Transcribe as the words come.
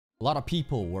A lot of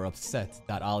people were upset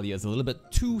that Alya is a little bit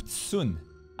too soon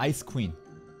Ice Queen.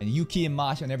 And Yuki and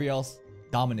Masha and everybody else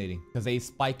dominating because they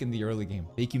spike in the early game.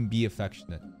 They can be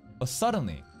affectionate. But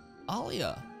suddenly,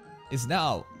 Alya is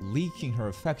now leaking her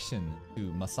affection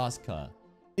to Masachika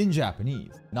in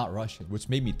Japanese, not Russian, which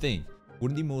made me think,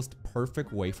 wouldn't the most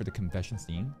perfect way for the confession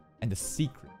scene and the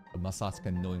secret of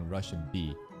Masachika knowing Russian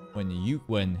be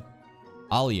when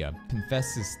Alya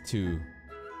confesses to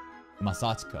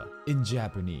Masachika in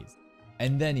Japanese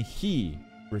and then he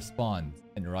responds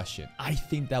in Russian? I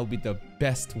think that would be the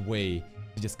best way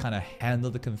to just kind of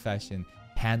handle the confession,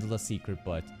 handle the secret,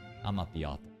 but I'm not the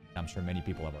author. I'm sure many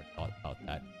people have already thought about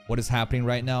that. What is happening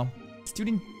right now?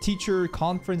 Student-teacher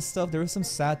conference stuff. There are some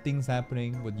sad things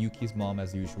happening with Yuki's mom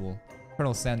as usual.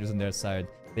 Colonel Sanders on their side,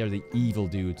 they're the evil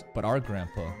dudes. But our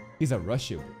grandpa, he's a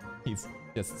Russian. He's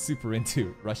just super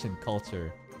into Russian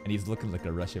culture. And he's looking like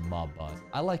a Russian mob boss.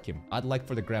 I like him. I'd like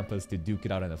for the grandpas to duke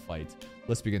it out in a fight.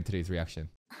 Let's begin today's reaction.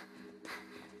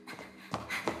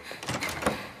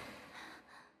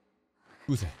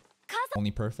 Who's it? Only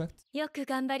perfect?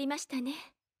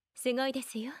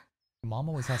 Mom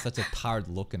always has such a tired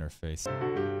look in her face.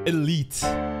 Elite.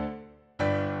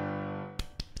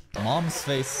 Mom's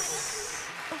face.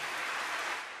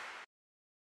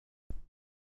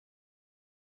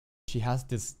 She has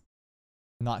this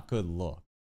not good look.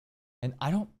 And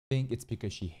I don't think it's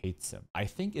because she hates him. I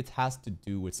think it has to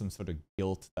do with some sort of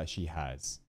guilt that she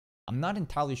has. I'm not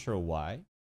entirely sure why,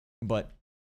 but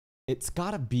it's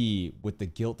gotta be with the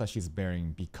guilt that she's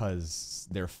bearing because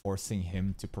they're forcing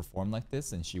him to perform like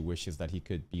this and she wishes that he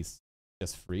could be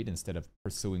just freed instead of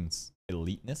pursuing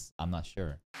eliteness. I'm not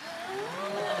sure.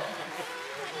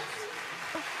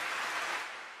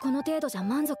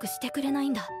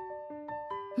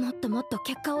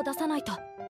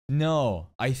 No,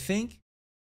 I think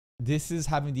this is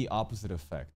having the opposite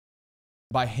effect.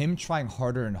 By him trying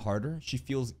harder and harder, she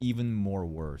feels even more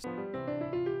worse.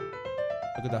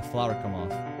 Look at that flower come off.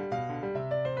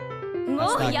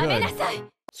 That's not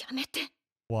good.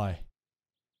 Why?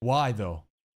 Why though?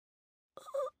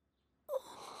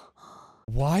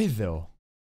 Why though?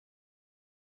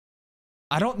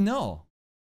 I don't know.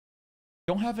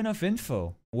 Don't have enough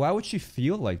info. Why would she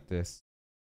feel like this?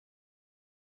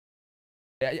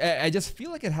 I just feel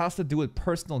like it has to do with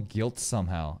personal guilt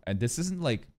somehow. And this isn't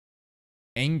like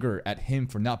anger at him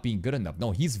for not being good enough. No,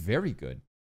 he's very good.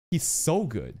 He's so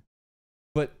good.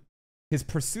 But his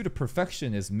pursuit of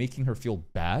perfection is making her feel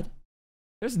bad.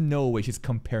 There's no way she's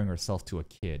comparing herself to a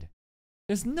kid.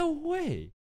 There's no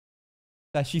way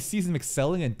that she sees him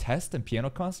excelling in tests and piano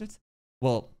concerts.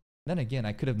 Well, then again,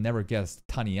 I could have never guessed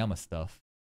Taniyama stuff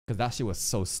because that shit was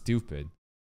so stupid.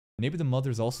 Maybe the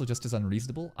mother's also just as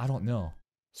unreasonable? I don't know.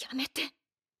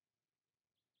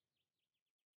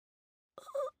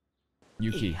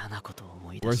 Yuki.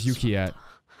 Where's Yuki at?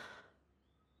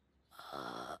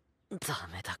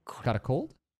 Got a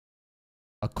cold?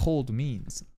 A cold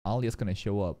means Alya's gonna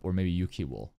show up, or maybe Yuki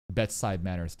will. Bedside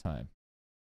manners time.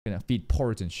 Gonna feed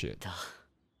porridge and shit.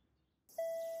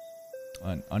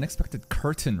 An unexpected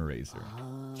curtain raiser.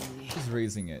 Who's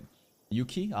raising it?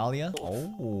 Yuki? Alya?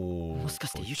 Oh,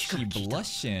 she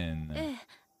blushing.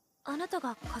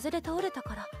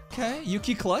 Okay,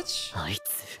 Yuki clutch?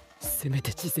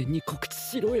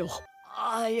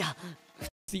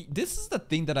 See, this is the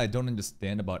thing that I don't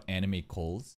understand about anime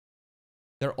colds.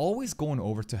 They're always going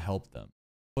over to help them.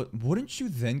 But wouldn't you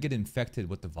then get infected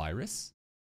with the virus?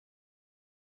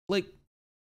 Like,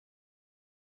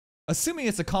 assuming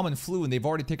it's a common flu and they've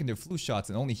already taken their flu shots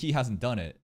and only he hasn't done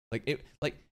it. Like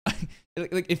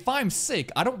if I'm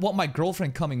sick, I don't want my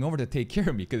girlfriend coming over to take care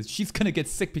of me because she's gonna get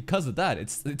sick because of that.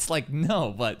 It's like,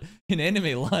 no, but in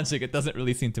anime logic, it doesn't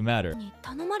really seem to matter.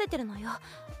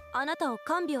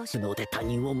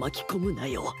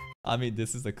 I mean,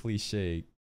 this is a cliche.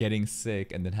 Getting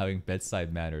sick and then having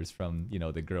bedside manners from, you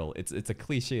know, the girl. It's a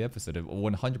cliche episode of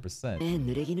 100%.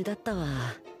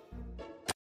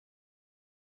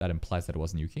 That implies that it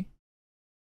wasn't Yuki?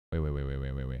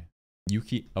 Wait.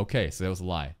 Yuki, okay, so that was a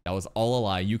lie. That was all a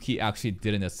lie. Yuki actually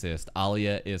didn't assist.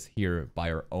 Alya is here by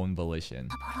her own volition.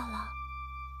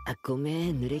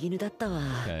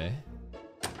 Okay.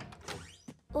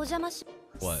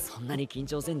 What?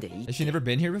 Has she never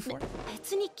been here before?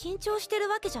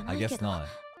 I guess not.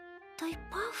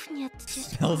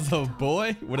 Smells of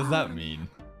boy? What does that mean?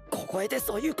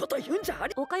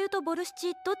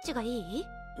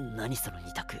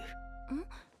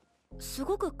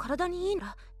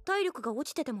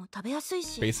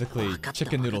 Basically,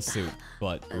 chicken noodle soup,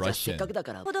 but Russian.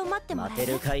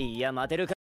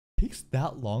 takes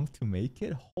that long to make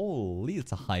it? Holy,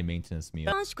 it's a high maintenance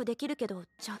meal.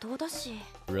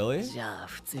 Really?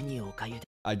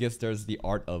 I guess there's the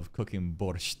art of cooking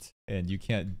borscht, and you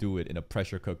can't do it in a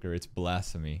pressure cooker. It's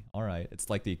blasphemy. Alright,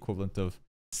 it's like the equivalent of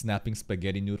snapping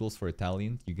spaghetti noodles for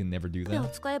Italians. You can never do that.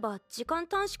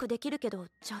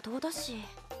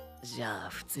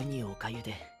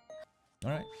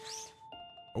 Alright.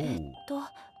 Oh.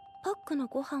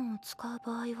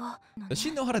 Does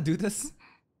she know how to do this?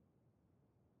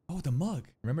 Oh, the mug.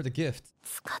 Remember the gift.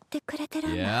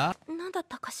 Yeah.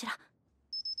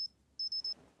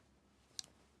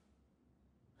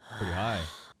 Pretty high.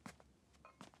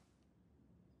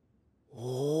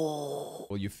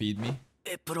 Will you feed me?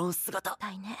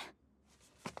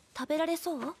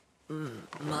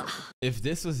 If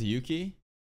this was Yuki,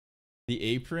 the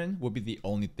apron would be the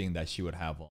only thing that she would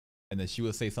have on. And then she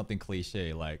would say something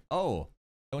cliche like, oh,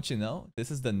 don't you know? This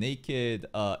is the naked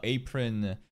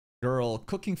apron girl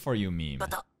cooking for you meme.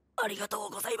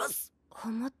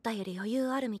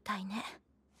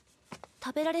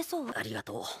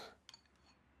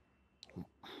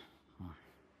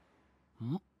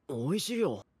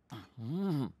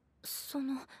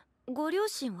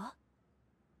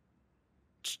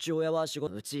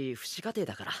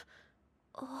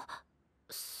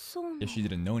 Yeah, she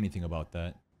didn't know anything about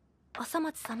that.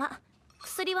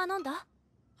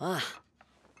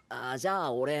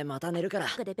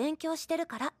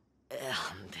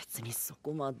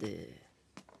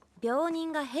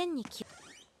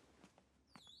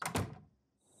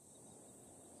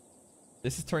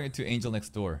 This is turning into Angel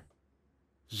Next Door.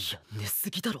 It's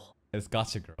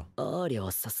Gotcha Girl.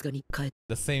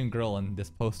 The same girl on this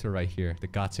poster right here. The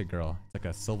Gotcha Girl. It's like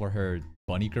a silver-haired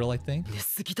bunny girl, I think.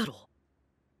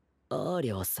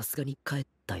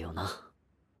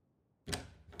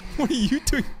 What are you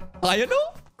doing? Ayano?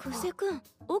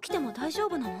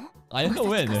 Ayano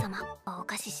when?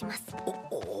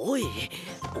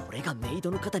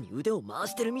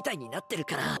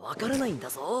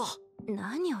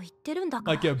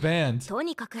 I get banned.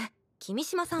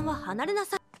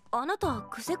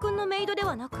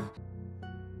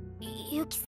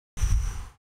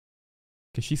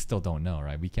 Because she still don't know,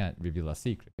 right? We can't reveal a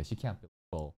secret because she can't be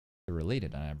well, they're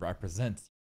related and I represent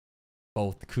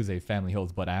both the Kuze family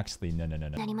holds, but actually no.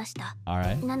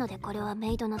 Alright.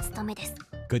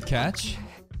 Good catch.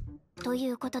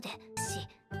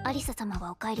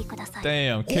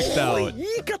 Damn, kicked out.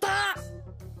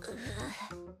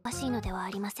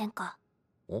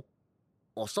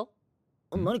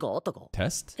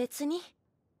 Test?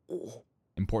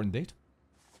 Important date?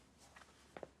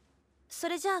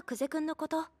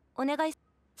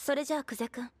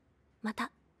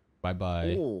 Bye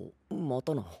bye.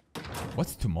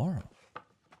 What's tomorrow?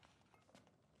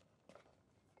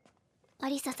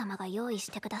 Looks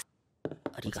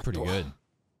pretty good.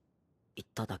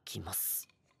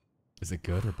 Is it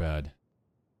good or bad?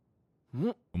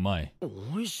 Umai.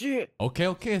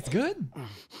 Okay, it's good.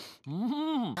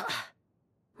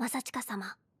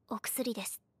 Masachika-sama, お薬で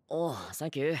す。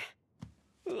Thank you.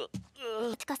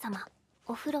 Masachika-sama,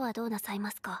 お風呂はどうなさいま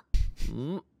すか？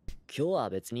今日は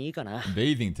別にいいかな。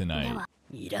 Bathing tonight.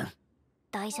 いらん。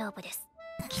大丈夫です。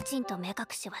きちんと目隠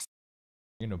しはし。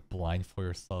 You're gonna blindfold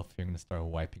yourself. You're gonna start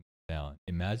wiping down.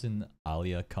 Imagine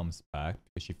Alya comes back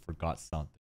because she forgot something.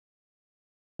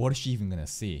 What is she even gonna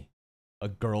see? A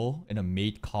girl in a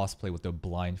maid cosplay with a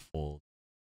blindfold,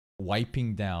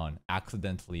 wiping down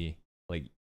accidentally, like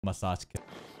Masachika.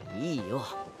 いいよ。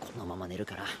このまま寝る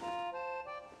から。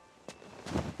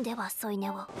では添い寝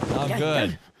を。Oh,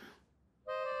 good.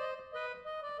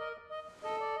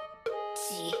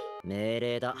 命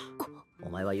令だ。お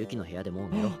前はユキの部屋でもう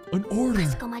寝ろ。An order.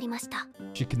 かしこまりました。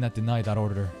 She cannot deny that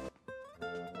order.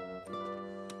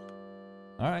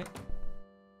 All right.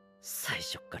 最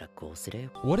初からこうすれ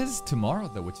よ。 What is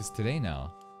tomorrow though, which is today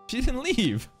now? She didn't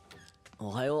leave.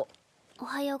 おはよう。お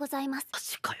はようございます。マ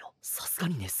ジかよ。さすが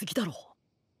に寝すぎだろ。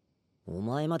お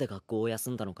前まで学校を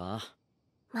休んだのか？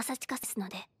マサチカですの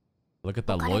で。 Look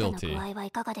at that お体の loyalty. 具合は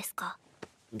いかがですか？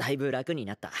だいぶ楽に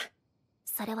なった。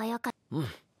それはよかった。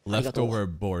Leftover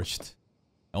borscht.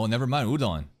 Oh, never mind,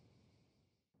 udon.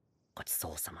 ごち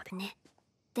そうさまで。ね。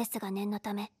ですが念の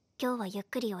ため、今日はゆっ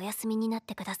くりお休みになっ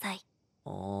てください。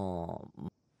マ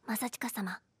サチカ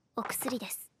様、お薬で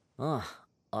す。あ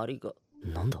あ、ありが。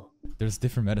なんだ？ There's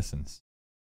different medicines.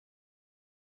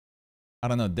 I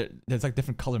don't know. There's like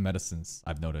different color medicines.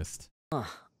 I've noticed.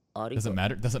 Does it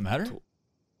matter? Does it matter?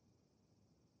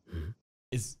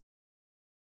 Is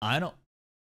I don't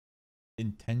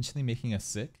intentionally making us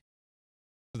sick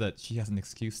so that she has an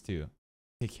excuse to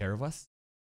take care of us?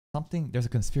 Something. There's a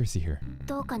conspiracy here.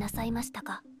 どうかなさいました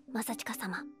か？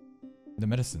 Masachika-sama. The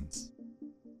medicines.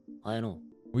 I know.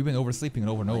 We've been oversleeping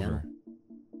over and over.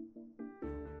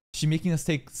 She making us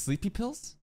take sleepy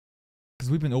pills? Because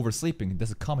we've been oversleeping.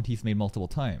 That's a comment he's made multiple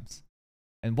times.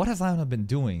 And what has Ayano been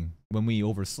doing when we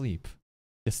oversleep?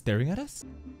 Just staring at us?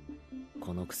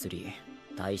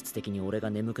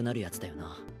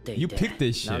 You picked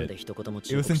this shit.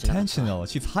 It was intentional.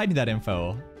 She's hiding that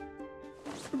info.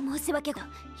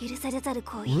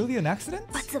 Really an accident?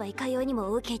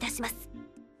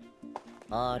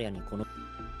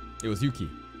 It was Yuki.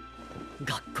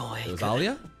 It was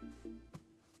Alya?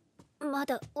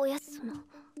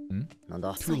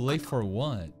 Too late for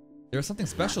what? There was something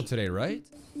special today, right?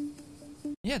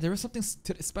 Yeah, there was something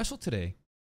special today.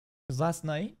 Because last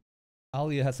night,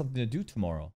 Alya has something to do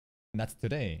tomorrow. And that's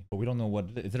today. But we don't know what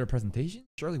it is. Is it a presentation?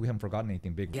 Surely we haven't forgotten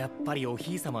anything big.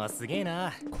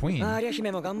 Queen.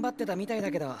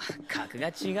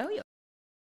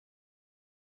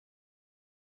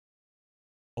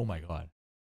 Oh my god.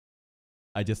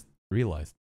 I just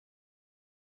realized.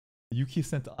 Yuki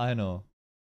sent Ayano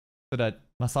so that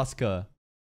Masachika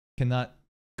cannot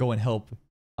go and help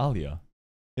Alya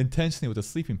intentionally with the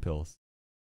sleeping pills.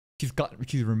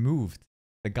 She's removed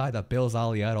the guy that bails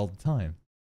Alya out all the time.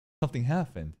 Something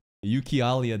happened. The Yuki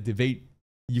Alya debate,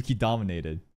 Yuki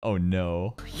dominated. Oh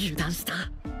no.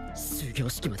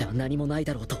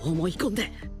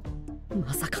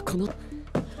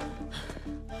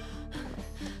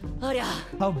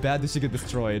 How bad did she get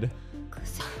destroyed?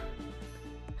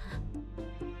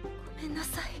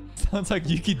 Sounds like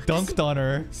Yuki dunked on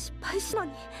her.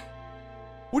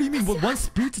 What do you mean? With one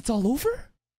sprint it's all over?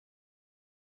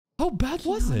 How bad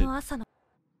was it?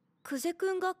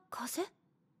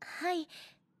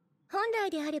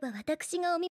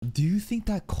 Do you think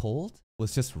that cold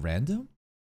was just random?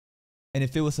 And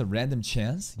if it was a random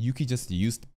chance, Yuki just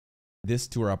used this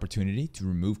to her opportunity to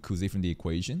remove Kuze from the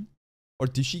equation? Or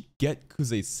did she get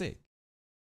Kuze sick?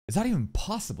 Is that even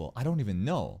possible? I don't even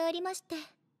know.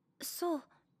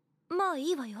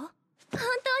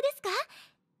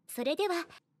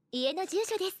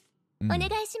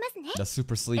 The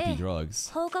super sleepy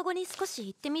drugs.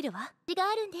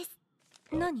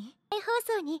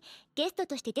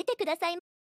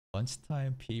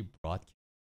 Lunchtime P broadcast.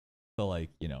 So like,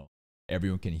 you know,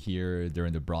 everyone can hear they're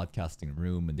in the broadcasting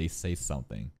room and they say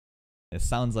something. It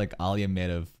sounds like Alya may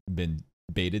have been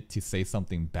baited to say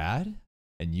something bad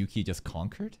and Yuki just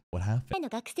conquered? What happened?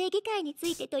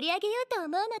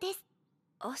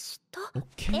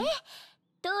 Okay.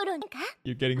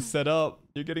 You're getting set up.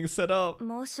 You're getting set up.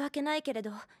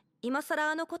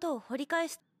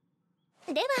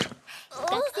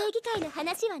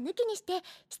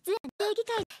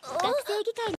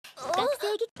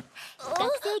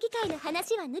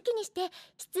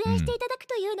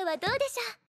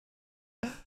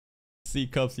 C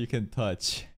cups you can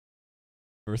touch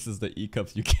versus the E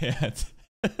cups you can't.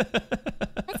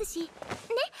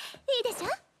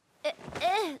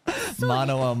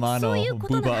 Mano a mano,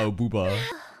 booba o booba.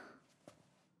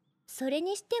 それ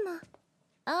にしても、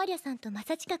アーリャさんとマ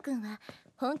サチカ君は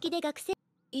本気で学生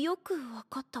よくわ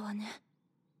かったわね。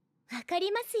わか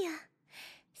りますよ。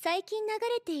最近流れ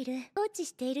ている放置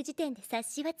している時点で察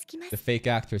しはつきます。 The fake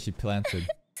actor she planted.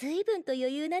 随分と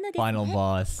余裕なのですね。 Final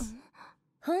boss.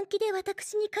 本気で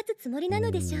私に勝つつもりな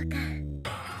のでしょうか。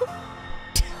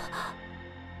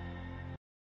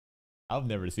I've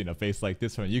never seen a face like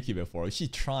this from Yuki before. She's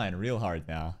trying real hard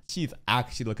now. She's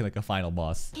actually looking like a final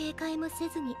boss.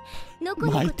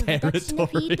 My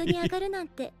territory.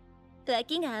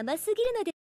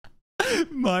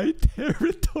 My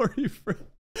territory, friend.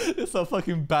 It's a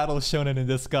fucking battle shonen in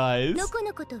disguise.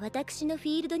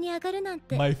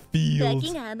 My field.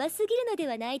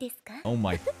 Oh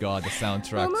my god, the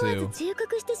soundtrack too.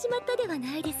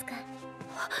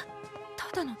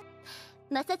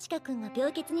 マサチカ君が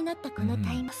病欠になったこの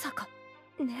タイム、まさか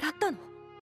狙ったの?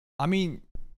 I mean,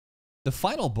 the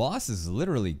final boss is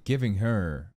literally giving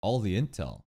her all the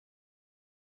intel.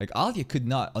 Like, Alya could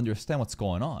not understand what's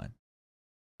going on.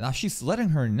 Now she's letting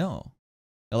her know.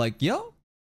 They're like, yo,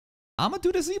 I'ma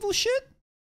do this evil shit.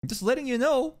 I'm just letting you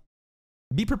know.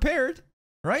 Be prepared.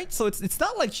 Right? So it's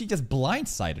not like she just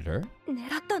blindsided her.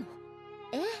 狙ったの?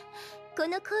 ええ。 こ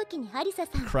の後期にアリサ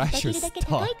さんを叩けるだけ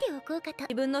叩いておこうかと。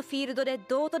自分のフィールドで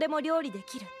どうとでも料理で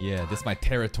きる。Yeah, this is my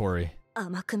territory.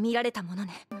 甘く見られたもの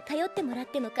ね。頼ってもらっ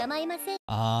ても構いません。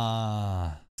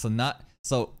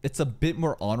So it's a bit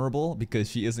more honorable because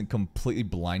she isn't completely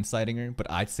blindsiding her, but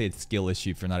I'd say it's a skill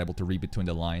issue if you're not able to read between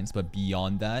the lines. But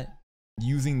beyond that,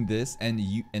 using this and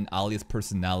Alya's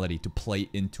personality to play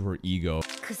into her ego.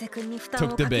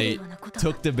 Took the bait.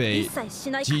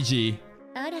 GG.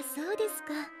 あらそうです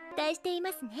か。期待してい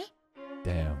ますね。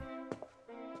 Damn.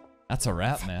 That's a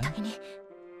wrap, man. 絶対に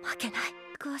負けない。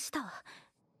明日は、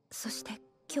そして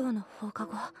今日の放課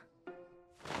後。アーリ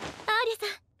ャ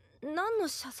さん、何の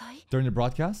謝罪？ During the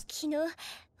broadcast? 昨日、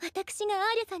私がア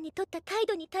ーリャさんに取った態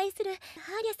度に対するアー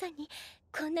リャさんに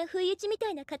こんな不意打ちみた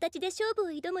いな形で勝負を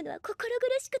挑むのは心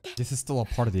苦しくて、 This is still a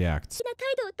part of the act. な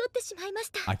態度を取ってしまいま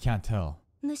した。 I can't tell.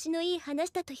 虫のいい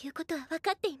話だということは分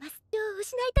かっています。を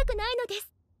失いたくないのです。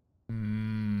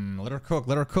 Let her cook,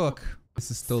 let her cook.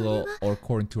 This is still all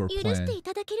according to her 許し plan. てい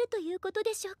ただけるということ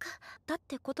でしょうか。だっ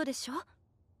てことでしょ。あ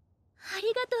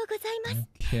りがとうございま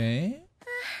す。 Okay. よ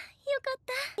かっ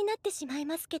たになってしまい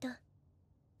ますけど、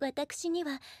私に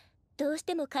はどうし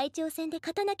ても会長戦で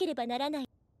勝たなければならない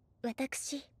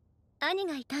私、兄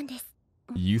がいたんです。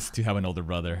 You used to have an older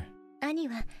brother. 兄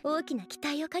は大きな期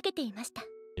待をかけていました。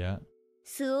 Yeah.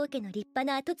 スオウ家の立派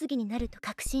な跡継ぎになると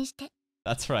確信して。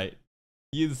 That's right.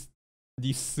 He is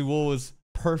the Suo's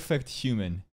perfect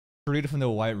human. Created from the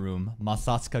White Room,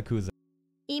 Masachika Kuza.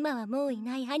 今はもうい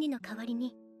ない兄の代わり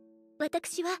に、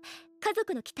私は家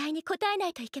族の期待に応えな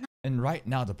いといけません。 And right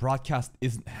now, the broadcast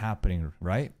isn't happening,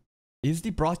 right? Is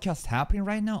the broadcast happening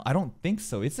right now? I don't think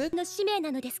so, is it? の使命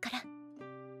なのですから。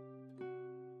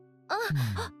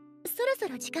そろそ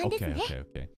ろ時間ですね。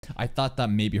 Okay. I thought that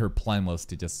maybe her plan was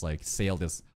to just like say all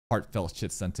this heartfelt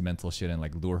shit, sentimental shit, and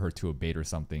like lure her to a bait or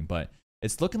something. But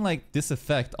it's looking like this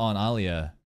effect on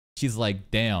Alya. She's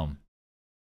like, damn,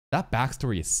 that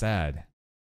backstory is sad.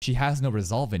 She has no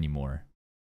resolve anymore.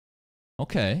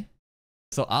 Okay.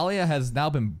 So Alya has now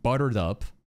been buttered up.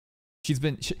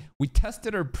 We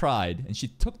tested her pride and she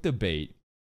took the bait.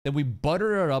 Then we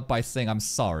buttered her up by saying, I'm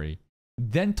sorry.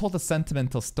 Then told a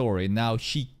sentimental story. Now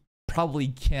she probably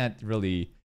can't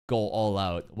really go all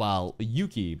out. While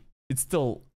Yuki, it's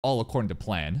still all according to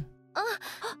plan.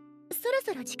 そろ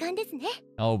そろ時間ですね。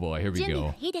 Oh boy, here we 準備 go.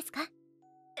 はいいですか？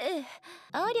ええ。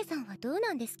アーリャさんはどう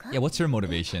なんですか？ Yeah, what's her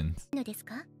motivation? のです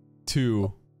か？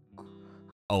 To...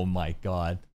 Oh my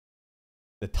god.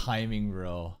 The timing,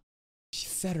 bro. She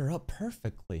set her up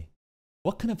perfectly.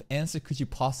 What kind of answer could you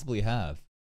possibly have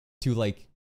to like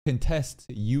contest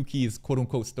Yuki's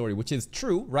quote-unquote story, which is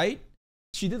true, right?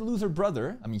 She did lose her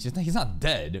brother. I mean, he's not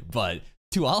dead, but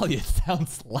to Alya, it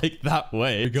sounds like that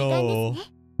way. 時間 Go. です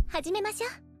ね。始めましょ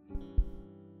う。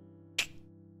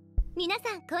皆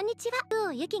さんこんにち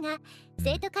は。ユキが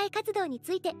生徒会活動に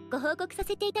ついてご報告さ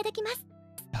せていただきます。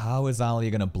 How is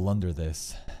Alya gonna blunder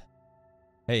this?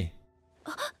 Hey,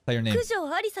 say your name. 九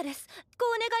条アリサです。ご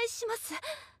お願いします。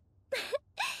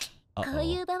こう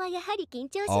いう場はやはり緊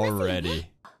張しますよね。 Already.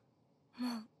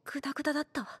 もうグダグダだっ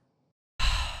たわ。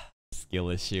Skill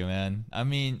issue, man. I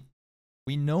mean,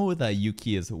 we know that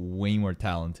Yuki is way more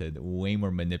talented, way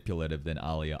more manipulative than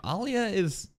Alya. Alya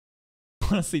is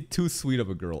honestly too sweet of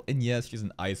a girl. And yes, she's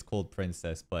an ice-cold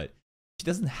princess, but she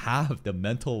doesn't have the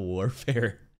mental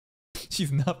warfare.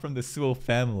 She's not from the Suo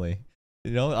family.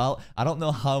 You know, I don't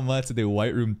know how much the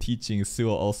White Room teaching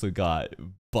Suo also got,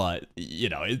 but you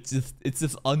know, it's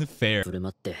just unfair. 振る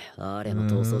舞ってアーレの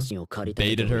闘争心を駆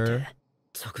り立てておいて Baited her,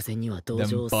 直前には同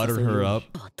情 then をさせ buttered る her よう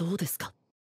up. にどうですか？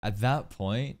 At that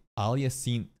point,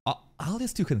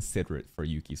 Alya's too considerate for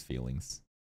Yuki's feelings.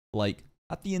 Like,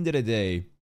 at the end of the day,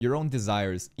 your own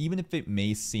desires, even if it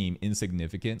may seem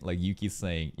insignificant, like Yuki's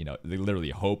saying, you know, they literally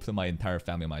hope to my entire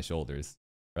family on my shoulders,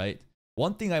 right?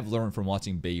 One thing I've learned from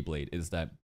watching Beyblade is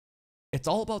that it's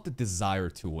all about the desire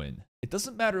to win. It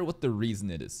doesn't matter what the reason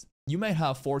it is. You might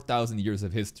have 4,000 years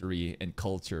of history and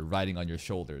culture riding on your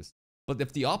shoulders, but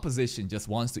if the opposition just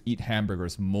wants to eat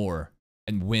hamburgers more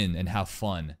and win and have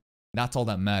fun, that's all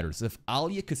that matters. If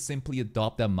Alya could simply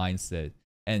adopt that mindset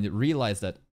and realize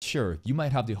that, sure, you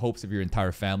might have the hopes of your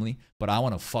entire family, but I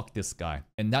want to fuck this guy,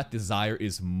 and that desire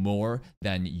is more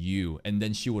than you, and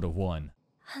then she would have won.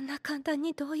 あんな簡単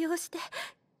に動揺して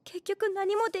結局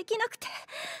何もできなくて。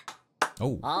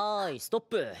 Oh, はーい、ストッ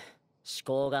プ。思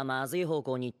考がまずい方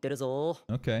向に行ってるぞ。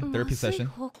 okay, therapy session.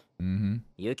 Mm-hmm.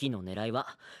 ユキの狙い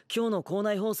は今日の校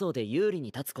内放送で有利に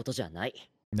立つことじゃな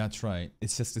い。 That's right.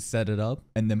 It's just to set it up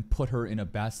and then put her in a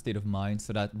bad state of mind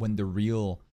so that when the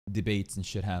real debates and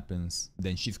shit happens,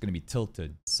 then she's gonna be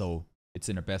tilted. So it's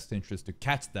in her best interest to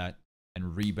catch that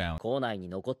and rebound. 校内に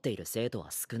残っている生徒は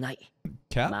少ない。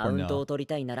 Cap マ or ウントを no? 取り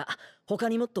たいなら他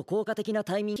にもっと効果的な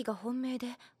タイミング。が本命で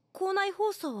校内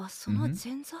放送はその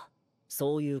前座。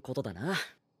そういうことだな。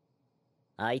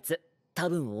あいつ多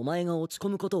分お前が落ち込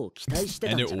むことを期待して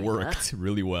たん And じ it ゃないかな。 worked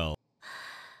really well.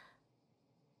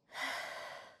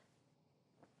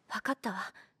 わかった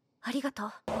わ。ありがと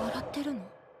う。笑ってるの？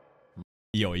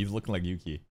 Yo, he's looking like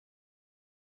Yuki.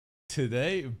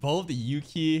 Today, both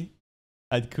Yuki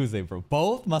at Kuze, bro.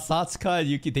 Both Masachika and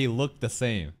Yuki, they look the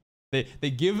same.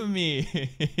 They give me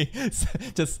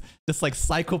just like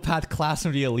psychopath class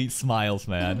from the elite smiles,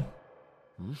 man.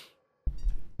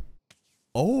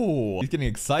 Oh, he's getting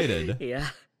excited. いや、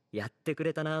やってく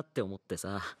れたなって思って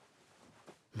さ。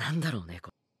なんだろうね。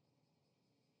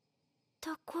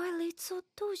Такое лицо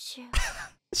тоже.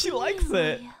 She likes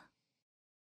it.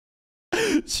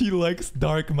 She likes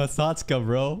dark Masachika,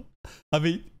 bro. I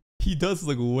mean, he does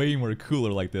look way more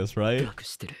cooler like this, right? 楽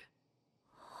してる。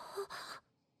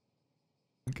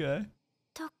Okay.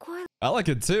 Такое. I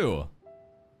like it too.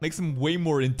 Makes him way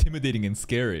more intimidating and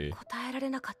scary. 答えられ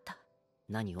なかった。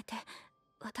何を？って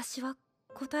私は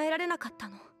答えられなかった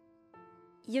の。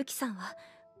ユキさんは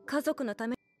家族のた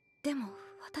め。でも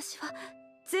私は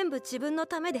全部自分の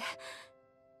ためで。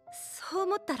そう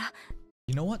思ったら。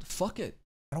You know what? Fuck it.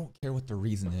 I don't care what the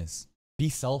reason is. Be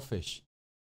selfish.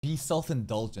 Be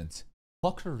self-indulgent.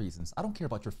 Fuck her reasons. I don't care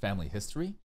about your family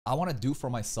history. I want to do for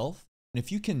myself. And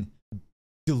if you can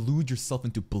delude yourself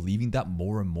into believing that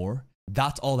more and more,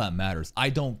 that's all that matters. I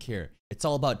don't care. It's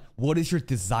all about what is your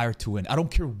desire to win. I don't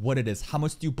care what it is. How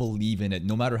much do you believe in it,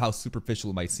 no matter how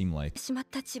superficial it might seem like. しまっ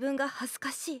た自分が恥ず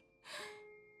かしい。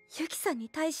ユキさんに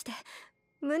対して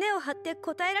胸を張って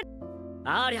答えられ。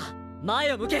アーリャ、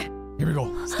前を向け。 Here we go.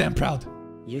 Stand proud.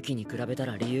 ユキに比べた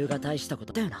ら理由が大したこ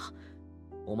とだよな。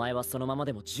お前はそのまま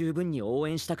でも十分に応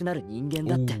援したくなる人間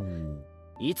だって。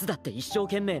いつだって一生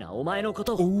懸命なお前のこ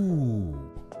とを。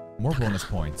More bonus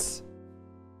points.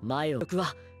 前を僕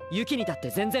はユキにだって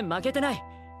全然負けてない。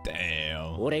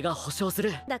Damn. 俺が保証す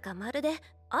る。だからまるで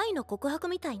愛の告白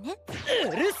みたいね。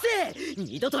うるせえ。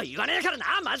二度と言わねえからな、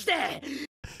マジで。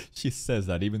She says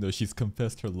that even though she's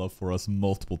confessed her love for us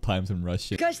multiple times in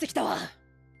Russia. 返してきたわ。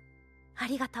あ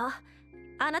りがとう。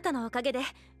あなたのおかげで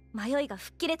迷いが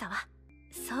吹っ切れたわ。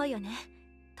そうよね。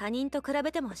他人と比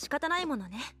べても仕方ないもの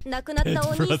ね。亡くなった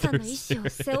お兄さんの意志を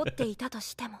背負っていたと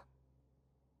しても。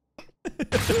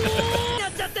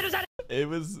It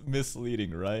was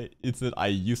misleading, right? It's that I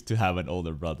used to have an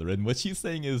older brother, and what she's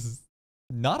saying is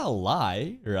not a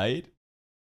lie, right?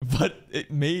 But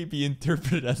it may be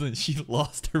interpreted as in she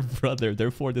lost her brother,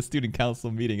 therefore the student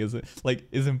council meeting is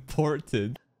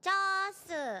important. チャー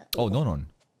ス。 Oh, no.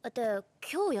 って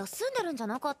今日休んでるんじゃ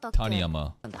なかったっけ？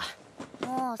 Taniyama.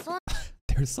 もうそん。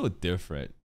 They're so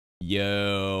different.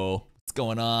 Yo, what's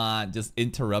going on? Just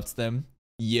interrupts them.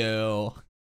 Yo,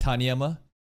 Taniyama.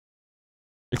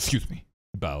 Excuse me.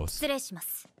 Bows. 失礼しま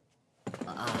す。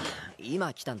ああ、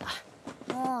今来たんだ。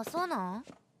もうそうなん？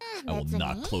 I will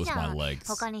not close my legs.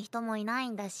 他に人もいない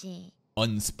んだし。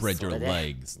 Unspread your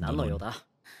legs. 何の用だ？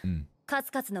数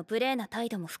々の無礼な態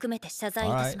度も含めて謝罪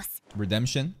いたします。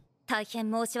Redemption? 大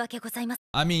変申し訳ございません。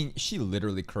 I mean, she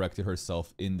literally corrected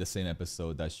herself in the same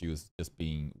episode that she was just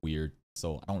being weird,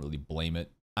 so I don't really blame it.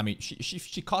 I mean,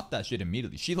 she caught that shit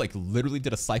immediately. She like literally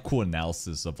did a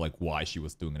psychoanalysis of like why she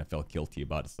was doing it and felt guilty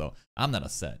about it, so I'm not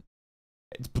upset.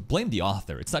 But blame the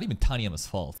author. It's not even Taniyama's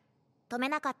fault. 止め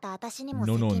なかった私にも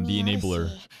No, 責 no, the 任あるし、 enabler.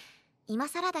 今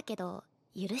更だけど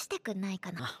許してくんない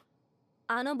かな。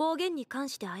あの暴言に関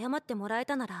して謝ってもらえ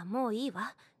たならもういい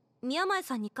わ。宮前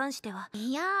さんに関しては。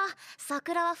いやー、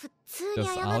桜は普通に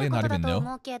謝ることだと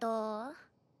思うけど。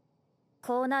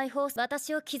校内放送、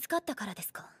私を気遣ったからで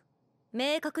すか？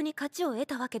明確に勝ちを得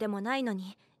たわけでもないの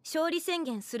に勝利宣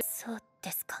言する。そう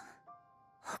ですか。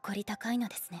誇り高いの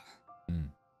ですね。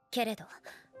けれど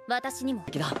私にも。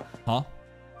Huh?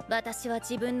 私は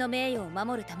自分の名誉を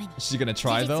守るために。She's gonna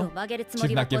try 事実 though? を曲げるつも She's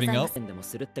りは not ござい giving ま up? せん。でも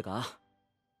するってか？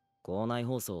校内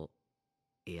放送。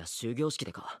いや、終業式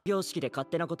でか。終業式で勝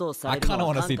手なことをさ I れる kind の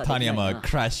of は want to see 看過できない Taniyama な。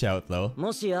 crash out though.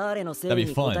 もしアーレのせい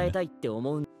に応えたいって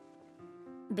思う。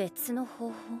別の方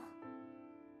法。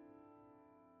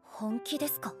本気で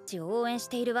すか？応援し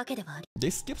ているわけではあり。 They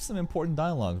skipped some important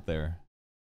dialogue there.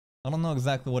 I don't know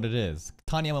exactly what it is.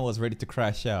 Taniyama was ready to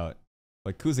crash out,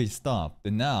 but Kuze stopped,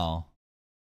 and now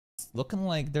it's looking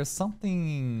like there's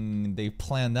something they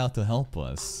planned out to help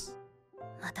us.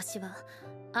 私は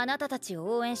あなたたち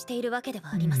を応援しているわけで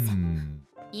はありません。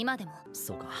今でも。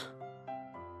そうか。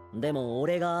でも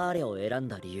俺がアーレを選ん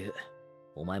だ理由、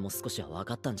お前も少しは分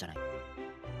かったんじゃない？わ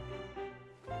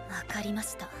かりま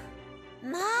した。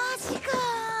マジか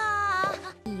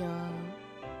ー。いいよ。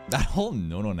 That whole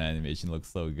Nono animation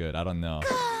looks so good. I don't know.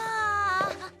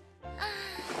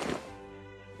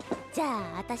 じゃ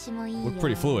あ私もいいよ。 Look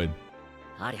pretty fluid.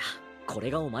 ありゃ、こ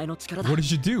れがお前の力だ。 What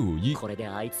did you do? You... これで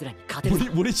あいつらに勝て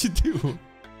る。 What did you do?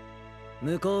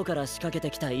 向こうから仕掛け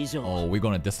てきた以上、 Oh, we're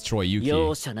gonna destroy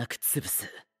容 Yuki. 赦なく潰す。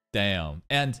 Damn.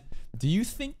 And do you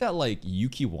think that like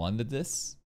Yuki wanted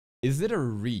this? Is it a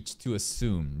reach to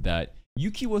assume that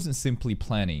Yuki wasn't simply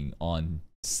planning on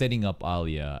setting up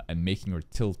Alya and making her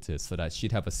tilted so that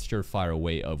she'd have a surefire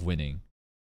way of winning.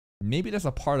 Maybe there's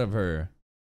a part of her,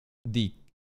 the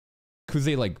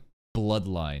Kuze like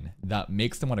bloodline, that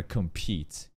makes them want to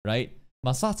compete, right?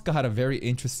 Masachika had a very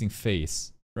interesting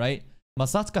face, right?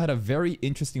 Masachika had a very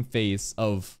interesting face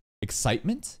of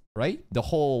excitement, right? The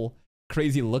whole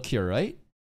crazy look here, right?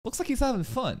 Looks like he's having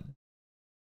fun.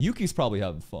 Yuki's probably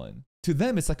having fun. To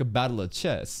them, it's like a battle of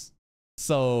chess.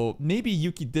 So maybe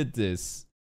Yuki did this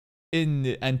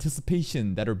in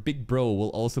anticipation that her big bro will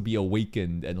also be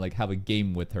awakened and like have a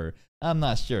game with her. I'm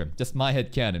not sure. Just my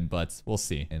headcanon, but we'll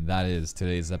see. And that is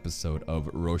today's episode of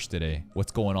Roshidere.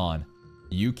 What's going on?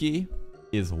 Yuki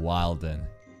is wildin'.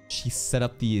 She set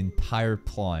up the entire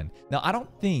plan. Now, I don't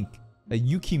think that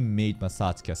Yuki made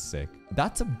Masachika sick.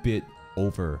 That's a bit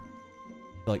over.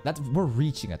 Like, we're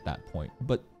reaching at that point.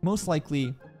 But most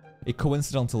likely, a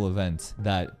coincidental event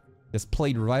that just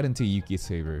played right into Yuki's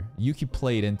favor. Yuki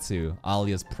played into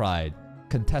Alya's pride,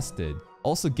 contested,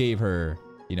 also gave her,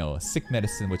 you know, sick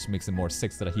medicine, which makes him more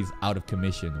sick so that he's out of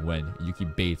commission when Yuki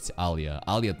baits Alya.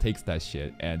 Alya takes that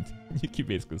shit, and Yuki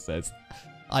basically says,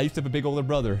 I used to have a big older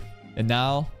brother, and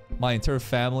now my entire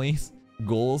family's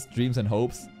goals, dreams, and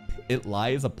hopes, it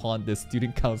lies upon this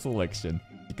student council election.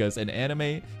 Because in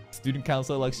anime, student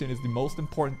council election is the most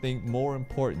important thing, more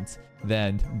important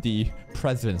than the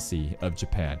presidency of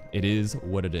Japan. It is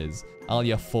what it is.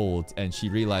 Alya folds and she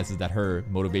realizes that her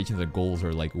motivations and goals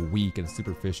are like weak and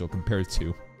superficial compared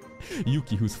to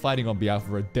Yuki, who's fighting on behalf of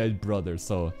her dead brother.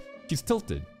 So she's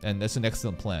tilted, and that's an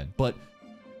excellent plan. But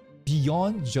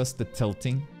beyond just the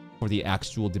tilting for the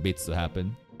actual debates to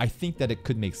happen, I think that it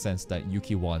could make sense that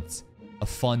Yuki wants a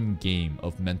fun game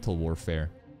of mental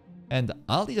warfare. And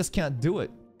Alya just can't do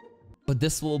it. But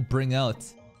this will bring out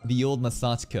the old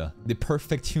Masachika, the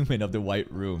perfect human of the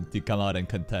White Room, to come out and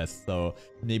contest. So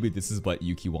maybe this is what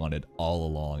Yuki wanted all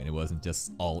along, and it wasn't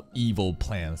just all evil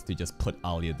plans to just put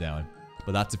Alya down.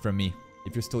 But that's it from me.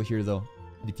 If you're still here though,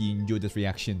 and if you enjoyed this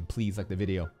reaction, please like the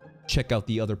video. Check out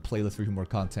the other playlist for more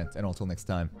content, and until next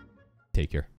time, take care.